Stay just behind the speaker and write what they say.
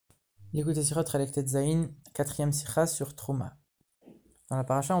Écoutez Sirot Chalek Tetzain, quatrième sikha sur Trouma. Dans la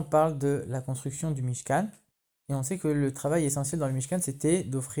paracha, on parle de la construction du Mishkan, et on sait que le travail essentiel dans le Mishkan, c'était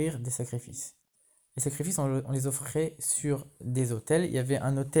d'offrir des sacrifices. Les sacrifices, on les offrait sur des autels. Il y avait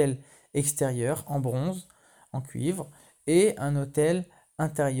un autel extérieur en bronze, en cuivre, et un autel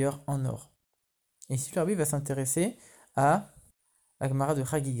intérieur en or. Et ici, le Rabbi va s'intéresser à la Gemara de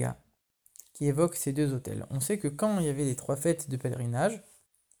Chagiga, qui évoque ces deux autels. On sait que quand il y avait les 3 fêtes de pèlerinage,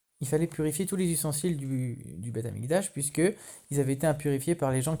 il fallait purifier tous les ustensiles du Beth Amikdash, puisque ils avaient été impurifiés par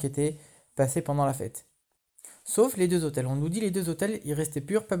les gens qui étaient passés pendant la fête. Sauf les 2 autels. On nous dit les 2 autels, ils restaient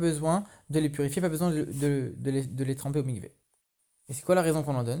purs, pas besoin de les purifier, pas besoin de les tremper au mikvé. Et c'est quoi la raison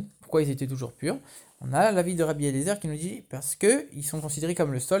qu'on en donne? Pourquoi ils étaient toujours purs? On a l'avis de Rabbi Eliezer qui nous dit parce qu'ils sont considérés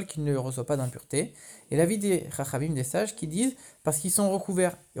comme le sol qui ne reçoit pas d'impureté. Et l'avis des Chachamim, des sages, qui disent parce qu'ils sont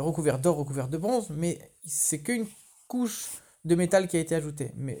recouverts d'or, recouverts de bronze, mais c'est qu'une couche de métal qui a été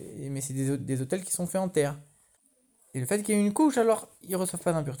ajoutée. Mais c'est des autels qui sont faits en terre. Et le fait qu'il y ait une couche, alors ils ne reçoivent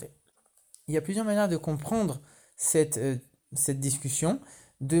pas d'impureté. Il y a plusieurs manières de comprendre cette discussion.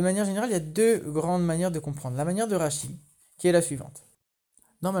 De manière générale, il y a 2 grandes manières de comprendre. La manière de Rashi, qui est la suivante.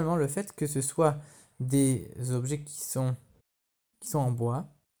 Normalement, le fait que ce soit des objets qui sont en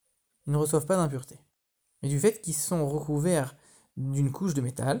bois, ils ne reçoivent pas d'impureté. Mais du fait qu'ils sont recouverts d'une couche de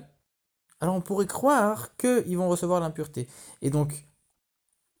métal, alors on pourrait croire qu'ils vont recevoir l'impureté. Et donc,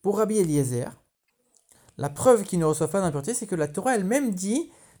 pour Rabbi Eliezer, la preuve qu'ils ne reçoivent pas d'impureté, c'est que la Torah elle-même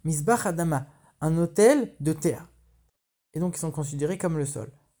dit Misbach Adama, un autel de terre. Et donc ils sont considérés comme le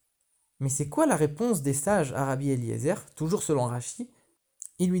sol. Mais c'est quoi la réponse des sages à Rabbi Eliezer, toujours selon Rashi?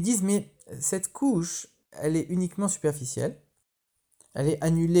 Ils lui disent, mais cette couche, elle est uniquement superficielle, elle est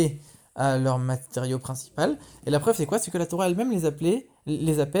annulée à leur matériau principal, et la preuve c'est quoi? C'est que la Torah elle-même les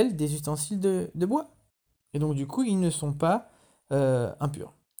appelle des ustensiles de bois. Et donc du coup, ils ne sont pas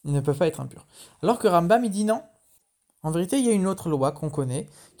impurs. Ils ne peuvent pas être impurs. Alors que Rambam, il dit non. En vérité, il y a une autre loi qu'on connaît,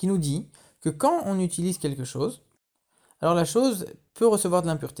 qui nous dit que quand on utilise quelque chose, alors la chose peut recevoir de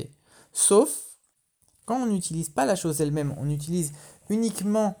l'impureté. Sauf quand on n'utilise pas la chose elle-même, on utilise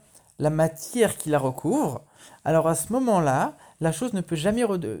uniquement la matière qui la recouvre, alors à ce moment-là, la chose ne peut jamais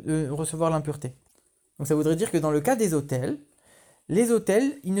recevoir l'impureté. Donc ça voudrait dire que dans le cas des autels, les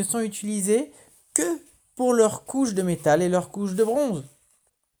autels, ils ne sont utilisés que pour leur couche de métal et leur couche de bronze.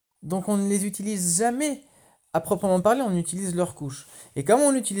 Donc on ne les utilise jamais à proprement parler, on utilise leur couche. Et comme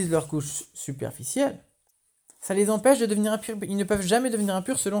on utilise leur couche superficielle, ça les empêche de devenir impurs. Ils ne peuvent jamais devenir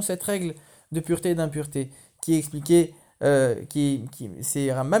impurs selon cette règle de pureté et d'impureté qui est expliquée,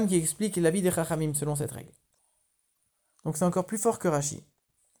 c'est Rambam qui explique l'avis des Chachamim selon cette règle. Donc c'est encore plus fort que Rashi.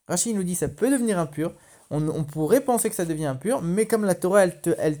 Rashi nous dit ça peut devenir impur, on pourrait penser que ça devient impur, mais comme la Torah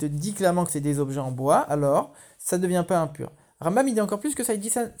elle te dit clairement que c'est des objets en bois, alors ça ne devient pas impur. Rambam il dit encore plus que ça, il dit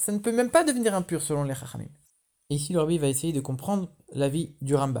ça ne peut même pas devenir impur selon les Chachamim. Et ici le Rabbi va essayer de comprendre l'avis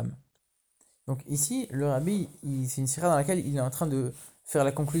du Rambam. Donc ici, le Rabbi, c'est une sira dans laquelle il est en train de faire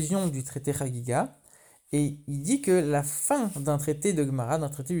la conclusion du traité Chagiga, et il dit que la fin d'un traité de Gemara, d'un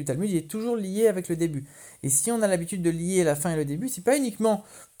traité du Talmud, il est toujours lié avec le début. Et si on a l'habitude de lier la fin et le début, c'est pas uniquement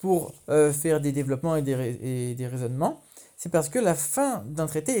pour faire des développements et des raisonnements, c'est parce que la fin d'un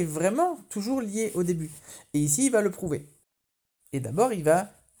traité est vraiment toujours liée au début. Et ici, il va le prouver. Et d'abord, il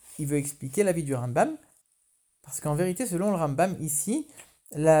veut expliquer l'avis du Rambam, parce qu'en vérité, selon le Rambam, ici,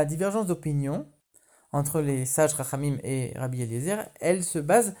 la divergence d'opinion entre les sages Rachamim et Rabbi Eliezer, elle se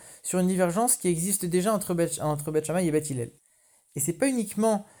base sur une divergence qui existe déjà entre Beth Shammai et Beth Hillel. Et c'est pas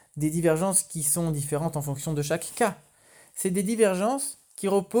uniquement des divergences qui sont différentes en fonction de chaque cas, c'est des divergences qui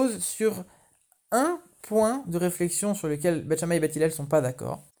reposent sur un point de réflexion sur lequel Beth Shammai et Beth Hillel sont pas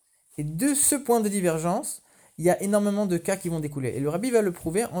d'accord. Et de ce point de divergence, il y a énormément de cas qui vont découler. Et le Rabbi va le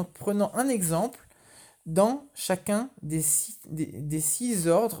prouver en prenant un exemple dans chacun des 6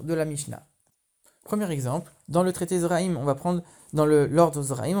 ordres de la Mishnah. Premier exemple, dans le traité Zraïm, on va prendre, dans l'ordre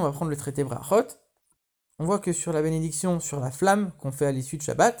Zraïm, on va prendre le traité Brachot. On voit que sur la bénédiction, sur la flamme qu'on fait à l'issue de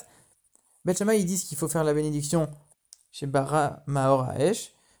Shabbat, Beth Shammai ils disent qu'il faut faire la bénédiction chez Bara Maor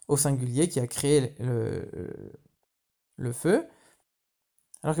Haesh, au singulier, qui a créé le feu,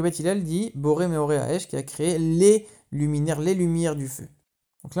 alors que Beth Hillel dit Boré Meoré Haesh, qui a créé les luminaires, les lumières du feu.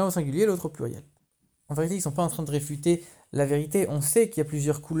 Donc l'un au singulier, l'autre au pluriel. En vérité, ils ne sont pas en train de réfuter la vérité. On sait qu'il y a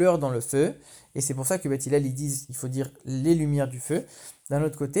plusieurs couleurs dans le feu, et c'est pour ça que Beth Hillel, ils disent il faut dire les lumières du feu. D'un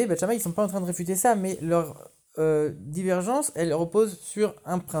autre côté, Beth Shammai, ils ne sont pas en train de réfuter ça, mais leur divergence, elle repose sur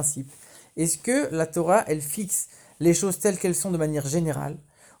un principe. Est-ce que la Torah, elle fixe les choses telles qu'elles sont de manière générale,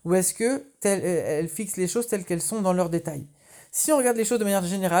 ou est-ce que elle fixe les choses telles qu'elles sont dans leurs détails? Si on regarde les choses de manière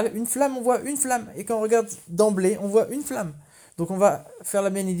générale, une flamme, on voit une flamme, et quand on regarde d'emblée, on voit une flamme. Donc on va faire la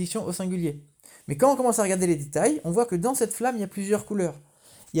bénédiction au singulier. Mais quand on commence à regarder les détails, on voit que dans cette flamme, il y a plusieurs couleurs.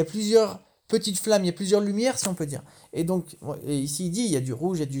 Il y a plusieurs petites flammes, il y a plusieurs lumières, si on peut dire. Et donc, et ici, il dit, il y a du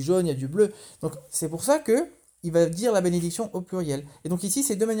rouge, il y a du jaune, il y a du bleu. Donc, c'est pour ça que il va dire la bénédiction au pluriel. Et donc ici,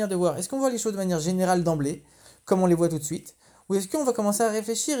 c'est deux manières de voir. Est-ce qu'on voit les choses de manière générale d'emblée, comme on les voit tout de suite, ou est-ce qu'on va commencer à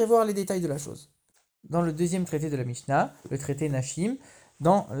réfléchir et voir les détails de la chose? Dans le deuxième traité de la Mishnah, le traité Nashim,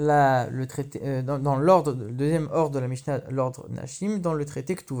 dans l'ordre, le deuxième ordre de la Mishnah, l'ordre Nashim, dans le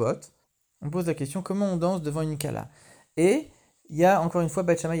traité Ktuvot, on pose la question comment on danse devant une kala. Et il y a encore une fois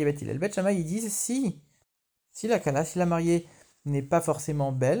Beth Shammai et Beth Hillel. Beth Shammai, ils disent si la kala, si la mariée n'est pas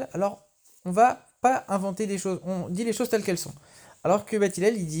forcément belle, alors on va pas inventer des choses, on dit les choses telles qu'elles sont. Alors que Beth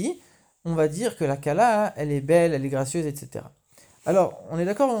Hillel, il dit, on va dire que la kala, elle est belle, elle est gracieuse, etc. Alors, on est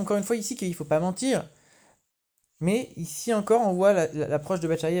d'accord encore une fois ici qu'il ne faut pas mentir, mais ici encore, on voit l'approche de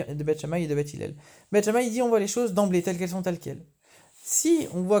Beth Shammai et de Beth Hillel. Beth Shammai, il dit on voit les choses d'emblée telles qu'elles sont telles quelles. Si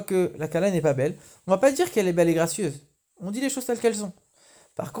on voit que la kala n'est pas belle, on va pas dire qu'elle est belle et gracieuse. On dit les choses telles qu'elles sont.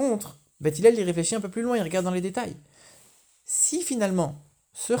 Par contre, Beth Hillel, il réfléchit un peu plus loin, il regarde dans les détails. Si finalement,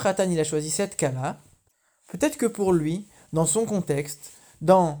 ce khatan, il a choisi cette kala, peut-être que pour lui, dans son contexte,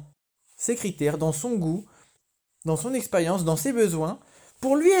 dans ses critères, dans son goût, dans son expérience, dans ses besoins,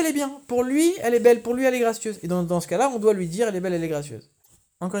 pour lui, elle est bien. Pour lui, elle est belle. Pour lui, elle est gracieuse. Et dans ce cas-là, on doit lui dire, elle est belle, elle est gracieuse.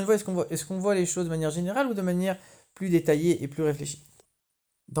 Encore une fois, est-ce qu'on voit les choses de manière générale ou de manière plus détaillée et plus réfléchie?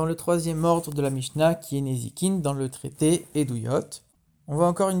 Dans le troisième ordre de la Mishnah, qui est Nezikin, dans le traité Eduyot, on voit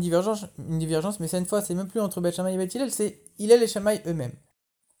encore une divergence, mais cette fois, c'est même plus entre Beth Shammai et Beth Hillel, c'est Hillel et Shammai eux-mêmes.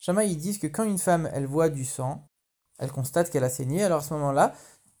 Shammai, ils disent que quand une femme, elle voit du sang, elle constate qu'elle a saigné, alors à ce moment-là,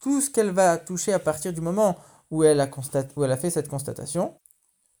 tout ce qu'elle va toucher à partir du moment où elle a fait cette constatation,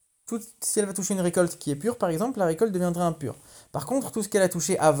 si elle va toucher une récolte qui est pure, par exemple, la récolte deviendra impure. Par contre, tout ce qu'elle a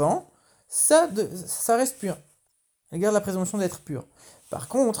touché avant, ça reste pur. Elle garde la présomption d'être pure. Par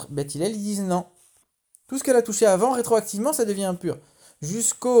contre, Beth Hillel, ils disent non. Tout ce qu'elle a touché avant, rétroactivement, ça devient impur. Tout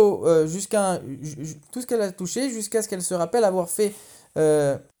ce qu'elle a touché, jusqu'à ce qu'elle se rappelle avoir fait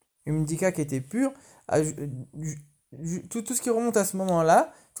une dika qui était pure, tout ce qui remonte à ce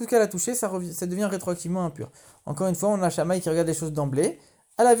moment-là, tout ce qu'elle a touché, ça devient rétroactivement impur. Encore une fois, on a Shammai qui regarde les choses d'emblée.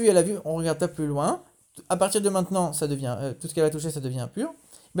 Elle a vu, on regarde pas plus loin. À partir de maintenant, ça devient tout ce qu'elle a touché, ça devient impur.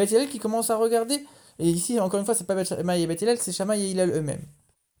 Beth Hillel qui commence à regarder. Et ici, encore une fois, c'est pas Beth Shammai et Beth Hillel, c'est Shammai et Hillel eux-mêmes.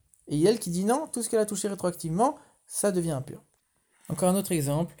 Et Hillel qui dit non, tout ce qu'elle a touché rétroactivement, ça devient impur. Encore un autre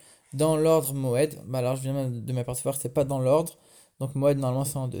exemple, dans l'ordre Moed. Alors, je viens de m'apercevoir que c'est pas dans l'ordre. Donc, Moed, normalement,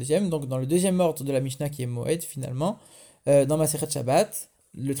 c'est en deuxième. Donc, dans le deuxième ordre de la Mishnah qui est Moed, finalement, dans Masechet Shabbat,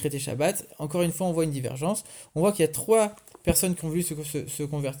 le traité Shabbat, encore une fois, on voit une divergence. On voit qu'il y a trois personnes qui ont voulu se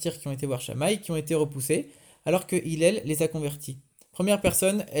convertir, qui ont été voir Shammai, qui ont été repoussées, alors que Hillel les a convertis. Première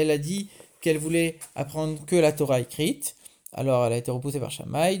personne, elle a dit qu'elle voulait apprendre que la Torah écrite, alors elle a été repoussée par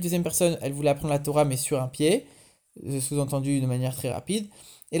Shammai. Deuxième personne, elle voulait apprendre la Torah mais sur un pied, sous-entendu de manière très rapide.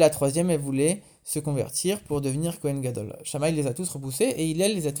 Et la troisième, elle voulait se convertir pour devenir Kohen Gadol. Shammai les a tous repoussés et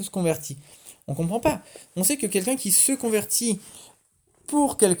Hillel les a tous convertis. On comprend pas. On sait que quelqu'un qui se convertit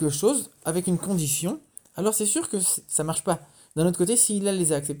pour quelque chose, avec une condition, alors c'est sûr que ça marche pas. D'un autre côté, si Hillel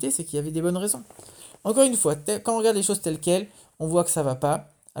les a acceptés, c'est qu'il y avait des bonnes raisons. Encore une fois, quand on regarde les choses telles quelles, on voit que ça va pas.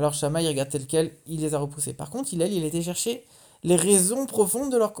 Alors Shammai, il regarde telles quelles, il les a repoussés. Par contre, Hillel, il était chercher les raisons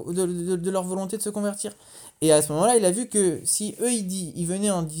profondes de leur volonté de se convertir. Et à ce moment-là, il a vu que si eux, ils venaient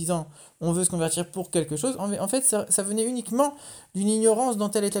en disant on veut se convertir pour quelque chose, en fait, ça venait uniquement d'une ignorance dans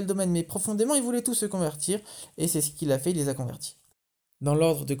tel et tel domaine. Mais profondément, ils voulaient tous se convertir. Et c'est ce qu'il a fait, il les a convertis. Dans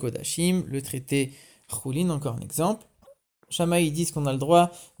l'ordre de Kodashim, le traité Choulin, encore un exemple. Shammai, ils disent qu'on a le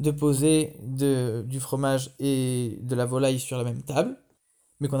droit de poser du fromage et de la volaille sur la même table,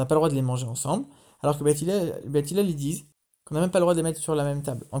 mais qu'on n'a pas le droit de les manger ensemble. Alors que Beth Hillel, ils disent qu'on n'a même pas le droit de les mettre sur la même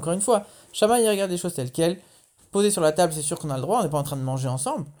table. Encore une fois, Shammai, il regarde les choses telles quelles. Poser sur la table, c'est sûr qu'on a le droit, on n'est pas en train de manger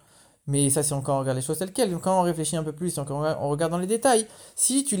ensemble. Mais ça, c'est encore on regarde les choses telles quelles. Quand on réfléchit un peu plus, on regarde dans les détails.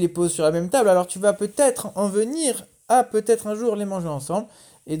 Si tu les poses sur la même table, alors tu vas peut-être en venir à peut-être un jour les manger ensemble.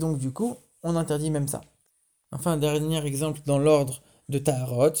 Et donc, du coup, on interdit même ça. Enfin, un dernier exemple dans l'ordre de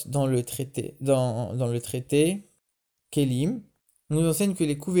Taharot, dans le traité Kélim, on nous enseigne que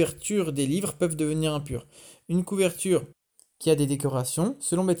les couvertures des livres peuvent devenir impures. Une couverture qui a des décorations,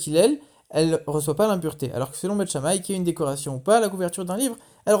 selon Beth Hillel, elle ne reçoit pas l'impureté. Alors que selon Beth Shammai, qui a une décoration ou pas, la couverture d'un livre,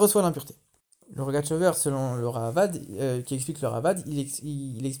 elle reçoit l'impureté. Le Rogatchover, selon le Ravad, qui explique le Ravad,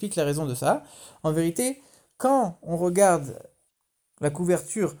 il explique la raison de ça. En vérité, quand on regarde la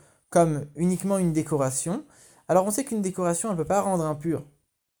couverture comme uniquement une décoration, alors on sait qu'une décoration, elle ne peut pas rendre impure.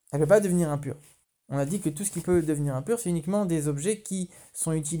 Elle ne peut pas devenir impure. On a dit que tout ce qui peut devenir impur, c'est uniquement des objets qui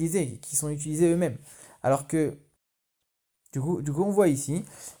sont utilisés eux-mêmes. Alors que Du coup, on voit ici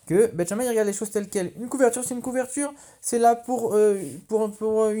que Beth Shammai regarde les choses telles quelles. Une couverture, c'est une couverture, c'est là pour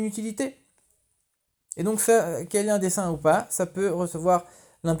une utilité. Et donc, ça, qu'elle ait un dessin ou pas, ça peut recevoir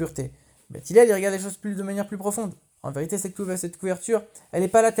l'impureté. Beth Hillel, il regarde les choses de manière plus profonde. En vérité, cette couverture, elle n'est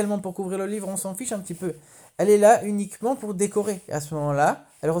pas là tellement pour couvrir le livre, on s'en fiche un petit peu. Elle est là uniquement pour décorer. Et à ce moment-là,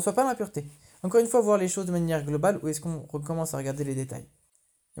 elle ne reçoit pas l'impureté. Encore une fois, voir les choses de manière globale, ou est-ce qu'on recommence à regarder les détails?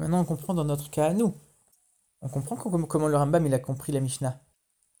 Et maintenant, on comprend dans notre cas à nous. On comprend comment le Rambam il a compris la Mishnah.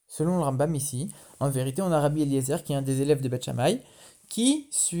 Selon le Rambam ici, en vérité, on a Rabbi Eliezer, qui est un des élèves de Beth Shammai, qui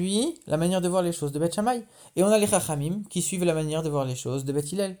suit la manière de voir les choses de Beth Shammai. Et on a les Chachamim, qui suivent la manière de voir les choses de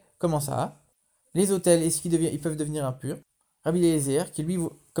Beth Hillel. Comment ça? Les autels, est-ce ils peuvent devenir impurs? Rabbi Eliezer, qui lui,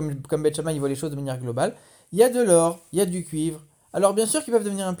 comme Beth Shammai, il voit les choses de manière globale. Il y a de l'or, il y a du cuivre. Alors bien sûr qu'ils peuvent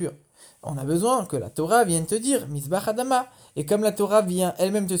devenir impurs. On a besoin que la Torah vienne te dire, Misbach Adama. Et comme la Torah vient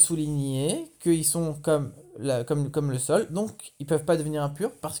elle-même te souligner qu'ils sont comme le sol, donc ils ne peuvent pas devenir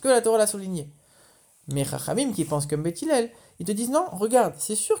impurs parce que la Torah l'a souligné. Mais Chachamim qui pensent comme Beth Hillel, ils te disent non, regarde,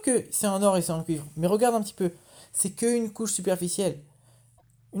 c'est sûr que c'est en or et c'est en cuivre, mais regarde un petit peu, c'est qu'une couche superficielle.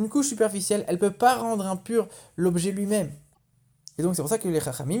 Une couche superficielle, elle ne peut pas rendre impur l'objet lui-même. Et donc c'est pour ça que les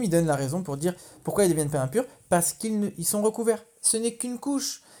Chachamim, ils donnent la raison pour dire pourquoi ils ne deviennent pas impurs, parce qu'ils sont recouverts. Ce n'est qu'une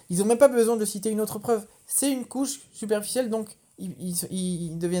couche. Ils n'ont même pas besoin de citer une autre preuve. C'est une couche superficielle, donc ils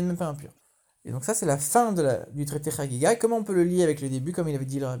ne deviennent même pas impurs. Et donc ça, c'est la fin du traité Chagiga. Comment on peut le lier avec le début, comme il avait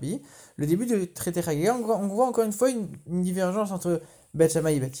dit le Rabbi? Le début du traité Chagiga, on voit encore une fois une divergence entre Beth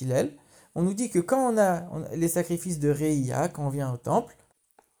Shammai et Beth Hillel. On nous dit que quand on a les sacrifices de Reïa, quand on vient au temple,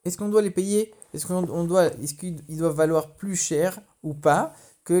 est-ce qu'on doit les payer? Est-ce qu'ils doivent valoir plus cher ou pas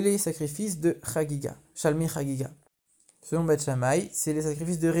que les sacrifices de Chagiga, Shalmi Chagiga? Selon Beth Shammai, c'est les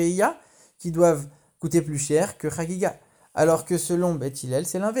sacrifices de Reïa qui doivent coûter plus cher que Chagiga. Alors que selon Beth Hillel,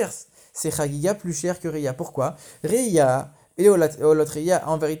 c'est l'inverse. C'est Chagiga plus cher que Reïa. Pourquoi? Reïa et Olot Reïa,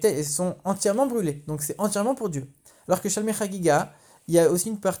 en vérité, elles sont entièrement brûlées. Donc c'est entièrement pour Dieu. Alors que Shalmi Chagiga, il y a aussi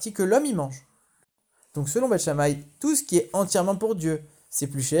une partie que l'homme y mange. Donc selon Beth Shammai, tout ce qui est entièrement pour Dieu, c'est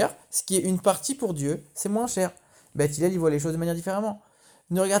plus cher. Ce qui est une partie pour Dieu, c'est moins cher. Beth Hillel, il voit les choses de manière différemment.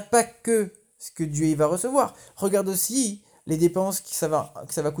 Ne regarde pas que ce que Dieu il va recevoir. Regarde aussi les dépenses que ça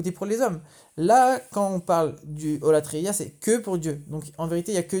va coûter pour les hommes. Là, quand on parle du Olatreya, c'est que pour Dieu. Donc en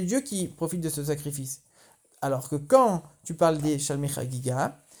vérité, il n'y a que Dieu qui profite de ce sacrifice. Alors que quand tu parles des Shalmei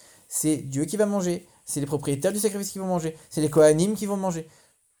Chagiga, c'est Dieu qui va manger. C'est les propriétaires du sacrifice qui vont manger. C'est les Kohanim qui vont manger.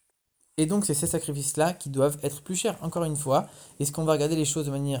 Et donc, c'est ces sacrifices-là qui doivent être plus chers. Encore une fois, est-ce qu'on va regarder les choses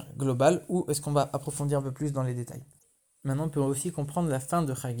de manière globale ou est-ce qu'on va approfondir un peu plus dans les détails? Maintenant, on peut aussi comprendre la fin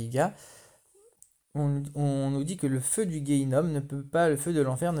de Chagiga. On nous dit que le feu du Gehinnom le feu de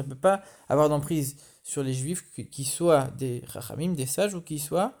l'enfer ne peut pas avoir d'emprise sur les juifs qui soient des Chachamim, des sages ou qui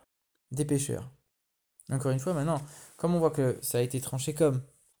soient des pécheurs. Encore une fois, maintenant, comme on voit que ça a été tranché comme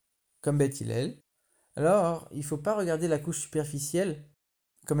Beth Hillel, alors il ne faut pas regarder la couche superficielle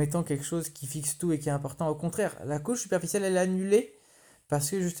comme étant quelque chose qui fixe tout et qui est important. Au contraire, la couche superficielle, elle est annulée parce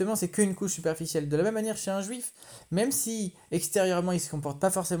que justement, c'est qu'une couche superficielle. De la même manière, chez un juif, même si extérieurement, il ne se comporte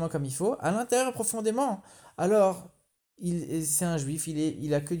pas forcément comme il faut, à l'intérieur, profondément, alors, c'est un juif,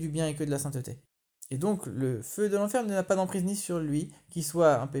 il a que du bien et que de la sainteté. Et donc, le feu de l'enfer n'a pas d'emprise ni sur lui, qu'il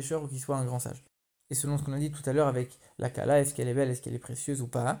soit un pécheur ou qu'il soit un grand sage. Et selon ce qu'on a dit tout à l'heure avec la Kala, est-ce qu'elle est belle, est-ce qu'elle est précieuse ou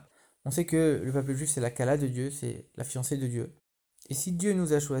pas, on sait que le peuple juif, c'est la Kala de Dieu, c'est la fiancée de Dieu. Et si Dieu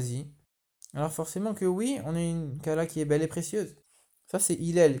nous a choisis, alors forcément que oui, on a une Kala qui est belle et précieuse. Ça, c'est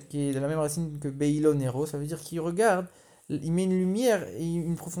Hillel, qui est de la même racine que Beilo Nero, ça veut dire qu'il regarde, il met une lumière et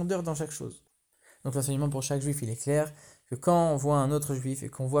une profondeur dans chaque chose. Donc l'enseignement pour chaque juif, il est clair, que quand on voit un autre juif et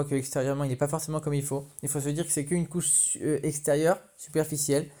qu'on voit que extérieurement il n'est pas forcément comme il faut se dire que c'est qu'une couche extérieure,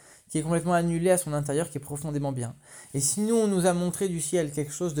 superficielle, qui est complètement annulée à son intérieur, qui est profondément bien. Et si nous, on nous a montré du ciel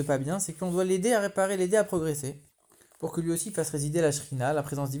quelque chose de pas bien, c'est qu'on doit l'aider à réparer, l'aider à progresser, pour que lui aussi fasse résider la Shrina, la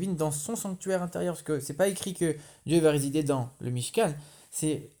présence divine, dans son sanctuaire intérieur. Parce que c'est pas écrit que Dieu va résider dans le Mishkan,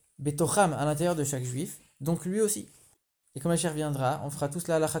 c'est Betocham à l'intérieur de chaque juif, donc lui aussi. Et quand Mashiach viendra, on fera tous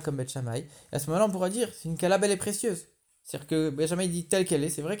la halacha comme Beth Shammai. Et à ce moment-là, on pourra dire, c'est une kala belle et précieuse. C'est-à-dire que Beth Shammai dit telle qu'elle est,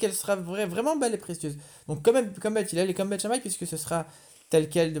 c'est vrai qu'elle sera vraiment belle et précieuse. Donc comme Beth Hillel et comme Beth Shammai, puisque ce sera telle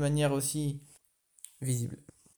qu'elle de manière aussi visible.